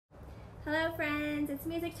Hello friends, it's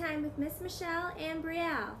music time with Miss Michelle and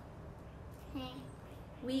Brielle. Hey.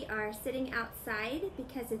 We are sitting outside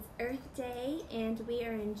because it's Earth Day and we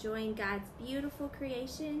are enjoying God's beautiful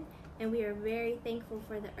creation, and we are very thankful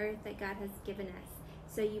for the earth that God has given us.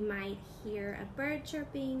 So you might hear a bird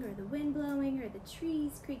chirping or the wind blowing or the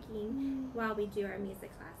trees creaking while we do our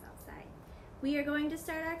music class outside. We are going to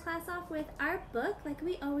start our class off with our book like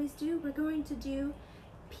we always do. We're going to do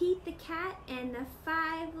Pete the Cat and the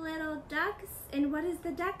 5 Little Ducks. And what does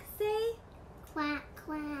the duck say? Quack,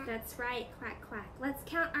 quack. That's right, quack, quack. Let's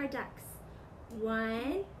count our ducks.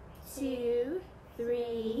 1, 2,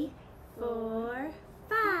 3, 4,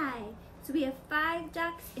 5. So we have 5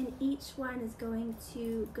 ducks and each one is going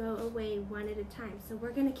to go away one at a time. So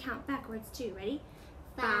we're going to count backwards too. Ready?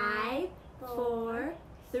 5, 4,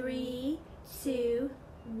 3, 2,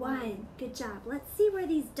 1. Good job. Let's see where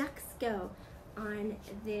these ducks go on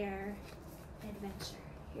their adventure.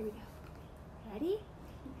 Here we go. Ready?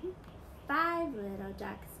 5 little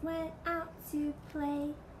ducks went out to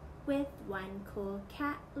play, with one cool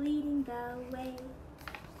cat leading the way.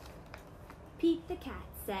 Pete the cat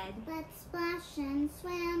said, "Let's splash and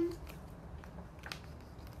swim."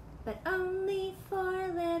 but only 4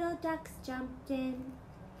 little ducks jumped in.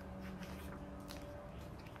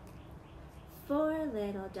 4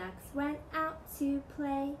 little ducks went out to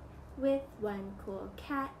play, with one cool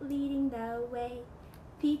cat leading the way.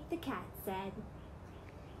 Pete the cat said,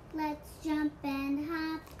 "Let's jump and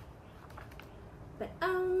hop." but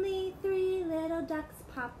only 3 little ducks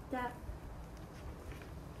popped up.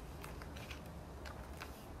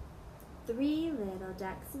 3 little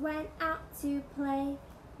ducks went out to play,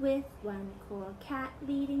 with one cool cat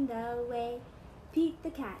leading the way. Pete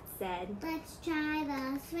the cat said, "Let's try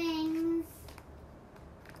the swings."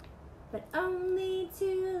 but only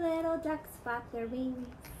 2 little ducks flapped their wings.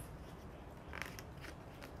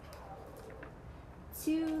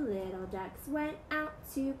 2 little ducks went out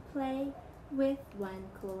to play, with one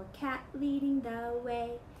cool cat leading the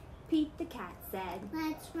way. Pete the cat said,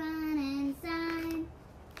 "Let's run inside."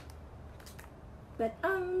 but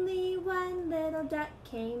only 1 little duck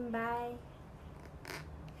came by.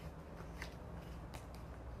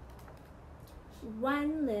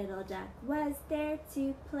 1 little duck was there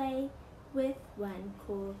to play, with one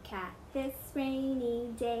cool cat this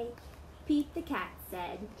rainy day. Pete the cat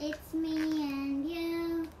said, "It's me and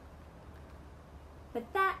you."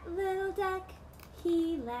 but that little duck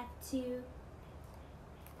he left too.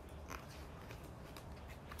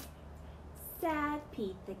 Sad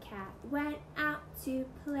Pete the cat went out to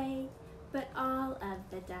play, but all of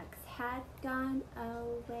the ducks had gone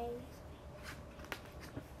away.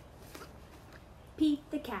 Pete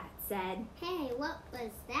the cat said, Hey, what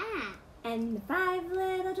was that? and the 5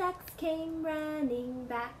 little ducks came running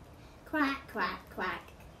back. Quack, quack,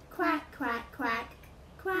 quack, quack, quack, quack,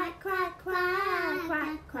 quack, quack, quack,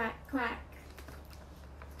 quack, quack, quack.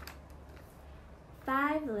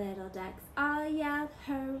 5 little ducks all yelled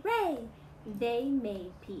hooray. They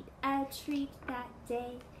made Pete a treat that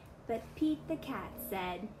day, but Pete the cat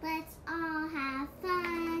said, "Let's all have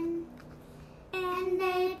fun." and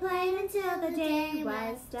they played until the day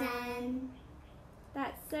was done.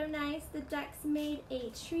 That's so nice. The ducks made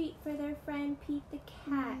a treat for their friend Pete the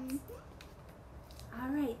cat. All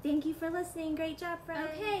right, thank you for listening. Great job, friend.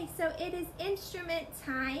 Okay, so it is instrument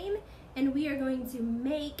time, and we are going to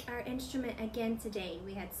make our instrument again today.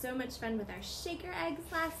 We had so much fun with our shaker eggs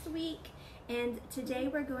last week, and today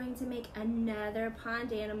we're going to make another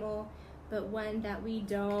pond animal, but one that we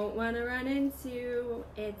don't want to run into.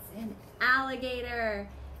 It's an alligator,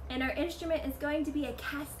 and our instrument is going to be a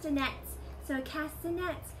castanet. So a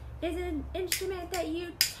castanet is an instrument that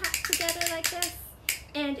you tap together like this,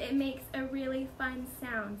 and it makes a really fun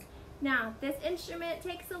sound. Now, this instrument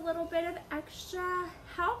takes a little bit of extra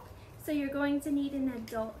help, so you're going to need an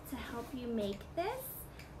adult to help you make this.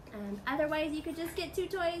 Otherwise, you could just get 2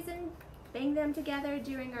 toys and bang them together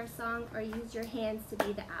during our song, or use your hands to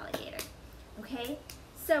be the alligator. Okay,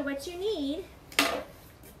 so what you need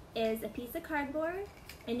is a piece of cardboard,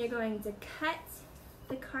 and you're going to cut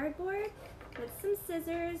the cardboard with some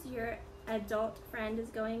scissors. Your adult friend is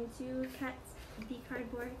going to cut the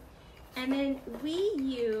cardboard. And then we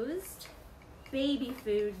used baby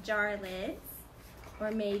food jar lids,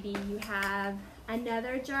 or maybe you have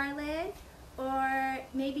another jar lid, or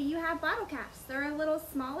maybe you have bottle caps. They're a little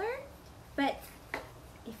smaller, but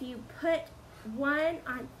if you put one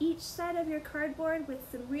on each side of your cardboard with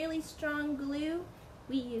some really strong glue,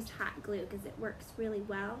 we used hot glue because it works really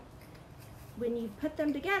well. When you put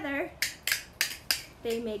them together,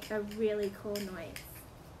 they make a really cool noise.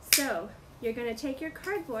 So you're going to take your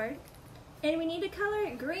cardboard